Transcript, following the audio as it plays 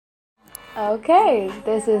Okay,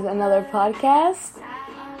 this is another podcast.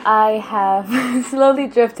 I have slowly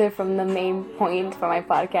drifted from the main point for my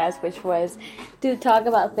podcast, which was to talk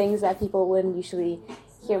about things that people wouldn't usually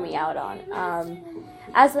hear me out on.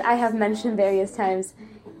 As I have mentioned various times,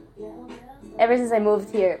 ever since I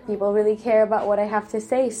moved here, people really care about what I have to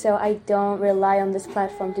say, so I don't rely on this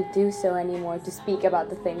platform to do so anymore, to speak about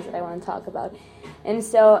the things that I want to talk about. And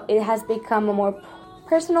so it has become a more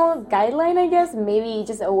personal guideline, I guess, maybe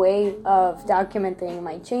just a way of documenting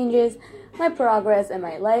my changes, my progress, and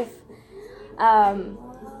my life.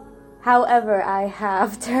 However, I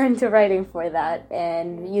have turned to writing for that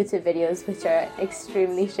and YouTube videos, which are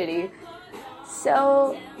extremely shitty.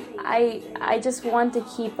 So I just want to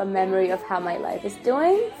keep a memory of how my life is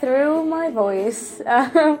doing through my voice,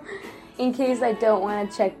 in case I don't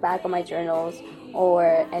want to check back on my journals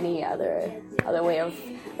or any other way of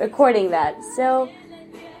recording that. So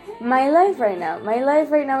my life right now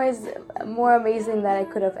is more amazing than I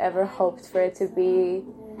could have ever hoped for it to be.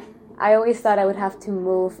 I always thought I would have to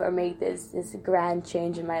move or make this grand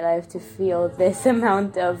change in my life to feel this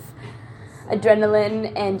amount of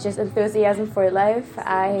adrenaline and just enthusiasm for life.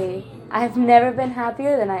 I have never been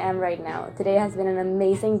happier than I am right now. Today has been an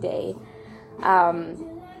amazing day.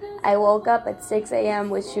 I woke up at 6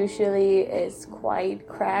 a.m., which usually is quite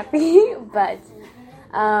crappy, but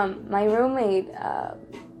my roommate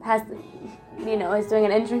is doing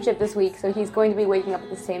an internship this week, so he's going to be waking up at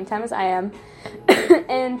the same time as I am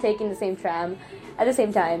and taking the same tram at the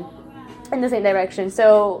same time in the same direction.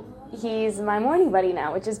 So he's my morning buddy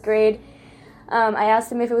now, which is great. I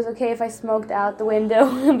asked him if it was okay if I smoked out the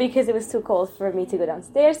window because it was too cold for me to go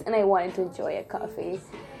downstairs and I wanted to enjoy a coffee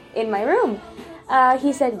in my room.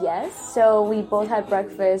 He said yes, so we both had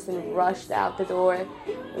breakfast and rushed out the door.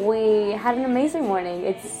 We had an amazing morning.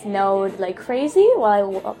 It snowed like crazy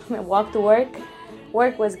while I walked to work.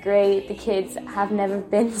 Work was great. The kids have never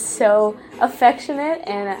been so affectionate,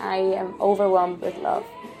 and I am overwhelmed with love.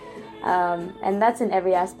 And that's in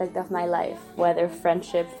every aspect of my life, whether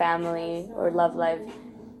friendship, family, or love life.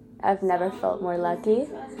 I've never felt more lucky.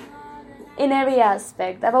 In every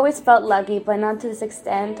aspect. I've always felt lucky, but not to this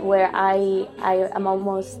extent where I am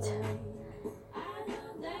almost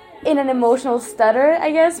in an emotional stutter,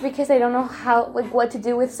 I guess, because I don't know what to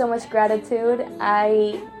do with so much gratitude.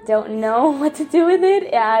 I don't know what to do with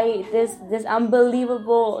it. This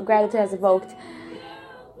unbelievable gratitude has evoked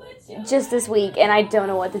just this week, and I don't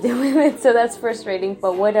know what to do with it, so that's frustrating.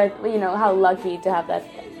 But how lucky to have that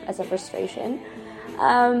as a frustration.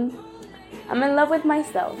 I'm in love with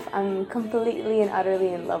myself. I'm completely and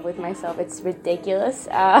utterly in love with myself. It's ridiculous.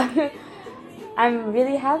 I'm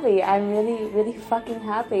really happy. I'm really, really fucking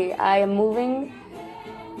happy. I am moving,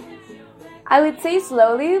 I would say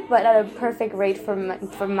slowly, but at a perfect rate for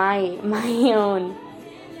my own.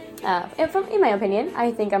 In my opinion,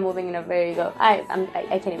 I think I'm moving in a very good.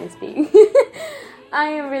 I can't even speak. I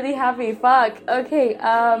am really happy. Fuck. Okay.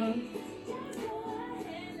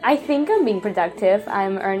 I think I'm being productive.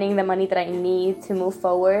 I'm earning the money that I need to move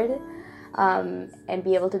forward, and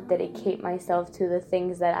be able to dedicate myself to the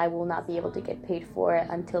things that I will not be able to get paid for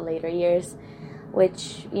until later years,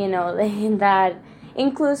 which that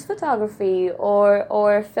includes photography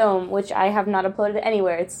or film, which I have not uploaded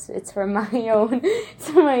anywhere. It's for my own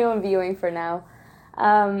viewing for now.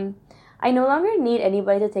 I no longer need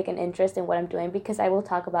anybody to take an interest in what I'm doing because I will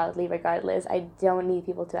talk about it regardless. I don't need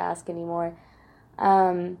people to ask anymore.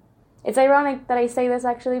 It's ironic that I say this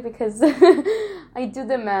actually because I do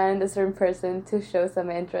demand a certain person to show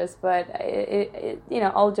some interest, but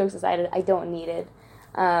all jokes aside, I don't need it,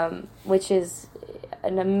 which is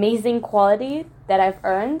an amazing quality that I've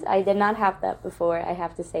earned. I did not have that before, I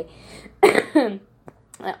have to say.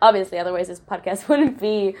 Obviously, otherwise this podcast wouldn't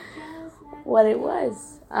be what it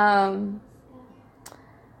was.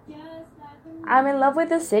 I'm in love with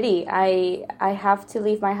the city. I have to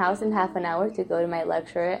leave my house in half an hour to go to my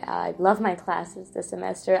lecture. I love my classes this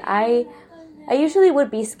semester. I usually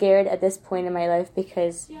would be scared at this point in my life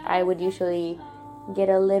because I would usually get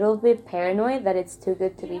a little bit paranoid that it's too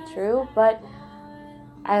good to be true, but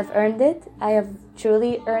I've earned it. I have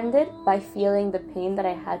truly earned it by feeling the pain that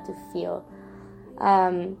I had to feel.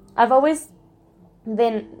 I've always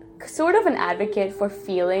been sort of an advocate for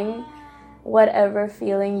feeling whatever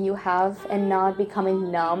feeling you have and not becoming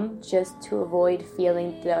numb just to avoid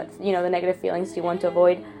feeling the negative feelings you want to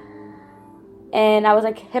avoid. And I was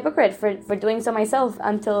like hypocrite for doing so myself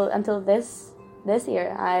until this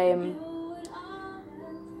year.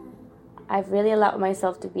 I've really allowed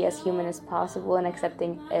myself to be as human as possible and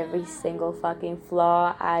accepting every single fucking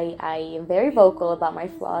flaw. I am very vocal about my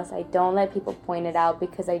flaws. I don't let people point it out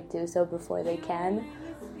because I do so before they can.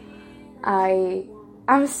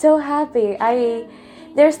 I'm so happy.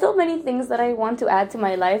 There's still many things that I want to add to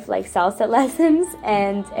my life, like salsa lessons,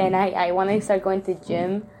 and I want to start going to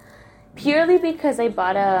gym, purely because I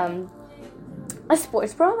bought a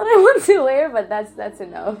sports bra that I want to wear, but that's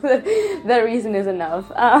enough. That reason is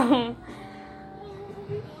enough. I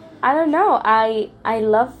don't know. I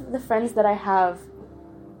love the friends that I have.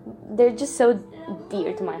 They're just so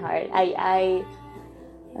dear to my heart. I'm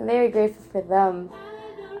very grateful for them.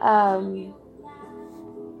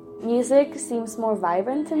 Music seems more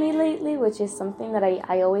vibrant to me lately, which is something that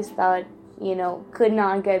I always thought, could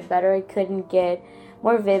not get better. It couldn't get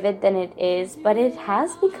more vivid than it is, but it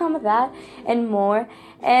has become that and more.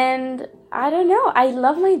 And I don't know, I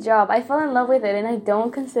love my job. I fell in love with it, and I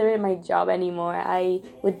don't consider it my job anymore. I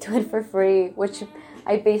would do it for free, which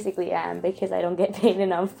I basically am, because I don't get paid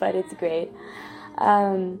enough, but it's great.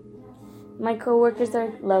 My coworkers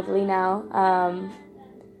are lovely now.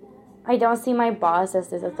 I don't see my boss as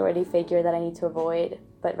this authority figure that I need to avoid,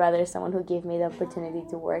 but rather someone who gave me the opportunity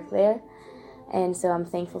to work there. And so I'm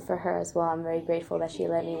thankful for her as well. I'm very grateful that she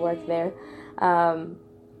let me work there,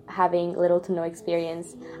 having little to no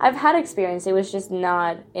experience. I've had experience, it was just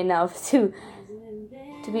not enough to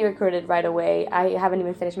be recruited right away. I haven't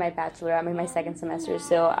even finished my bachelor. I'm in my second semester,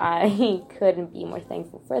 so I couldn't be more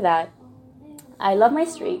thankful for that. I love my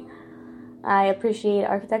street. I appreciate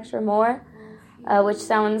architecture more. Which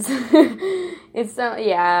sounds, I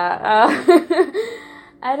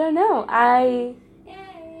don't know, I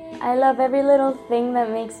love every little thing that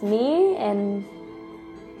makes me, and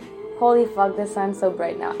holy fuck, the sun's so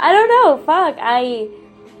bright now. I don't know, fuck,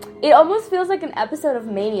 it almost feels like an episode of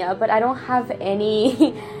Mania, but I don't have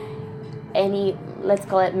any, let's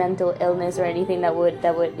call it mental illness or anything that would,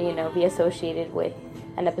 be associated with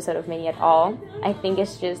an episode of Mania at all. I think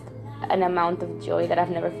it's just an amount of joy that I've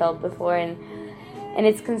never felt before, and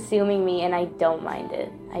it's consuming me, and I don't mind it.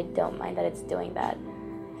 I don't mind that it's doing that.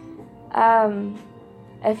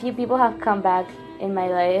 A few people have come back in my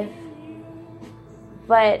life,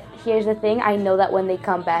 but here's the thing, I know that when they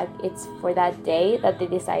come back, it's for that day that they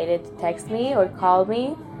decided to text me or call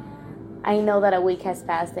me. I know that a week has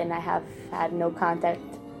passed and I have had no contact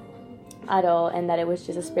at all, and that it was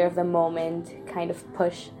just a spur of the moment kind of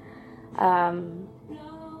push.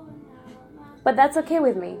 But that's okay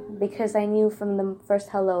with me, because I knew from the first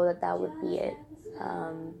hello that would be it.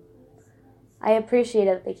 I appreciate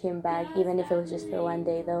that they came back, even if it was just for one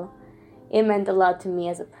day, though. It meant a lot to me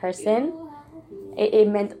as a person. It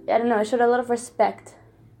meant, I don't know, it showed a lot of respect.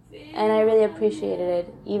 And I really appreciated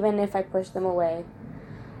it, even if I pushed them away.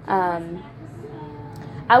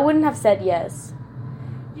 I wouldn't have said yes,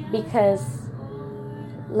 because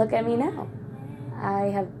look at me now.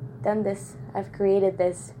 I have done this. I've created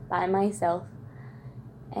this by myself,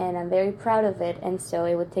 and I'm very proud of it. And so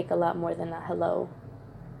it would take a lot more than a hello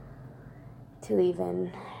to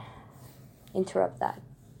even interrupt that,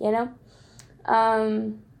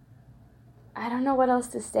 I don't know what else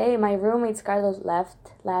to say. My roommate Scarlett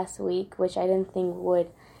left last week, which I didn't think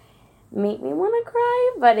would make me want to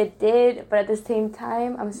cry, but it did. But at the same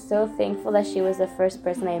time, I'm so thankful that she was the first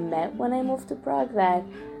person I met when I moved to Prague, that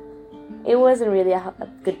it wasn't really a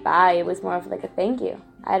goodbye. It was more of like a thank you.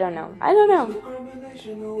 I don't know.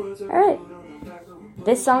 Alright.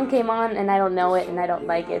 This song came on and I don't know it and I don't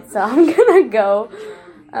like it, so I'm gonna go.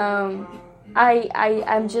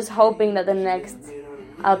 I'm just hoping that the next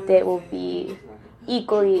update will be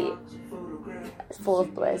equally full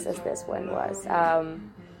of bliss as this one was.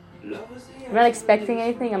 I'm not expecting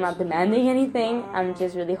anything. I'm not demanding anything. I'm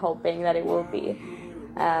just really hoping that it will be.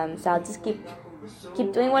 So I'll just keep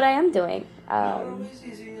doing what I am doing.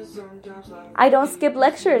 I don't skip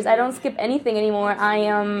lectures. I don't skip anything anymore. I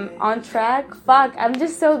am on track. Fuck, I'm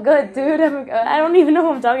just so good, dude. I don't even know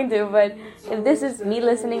who I'm talking to, but if this is me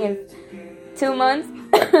listening in 2 months,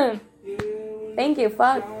 thank you,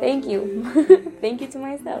 fuck, thank you. Thank you to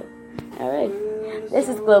myself. Alright, this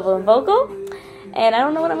is Global and Vocal, and I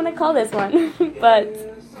don't know what I'm going to call this one, but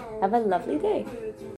have a lovely day.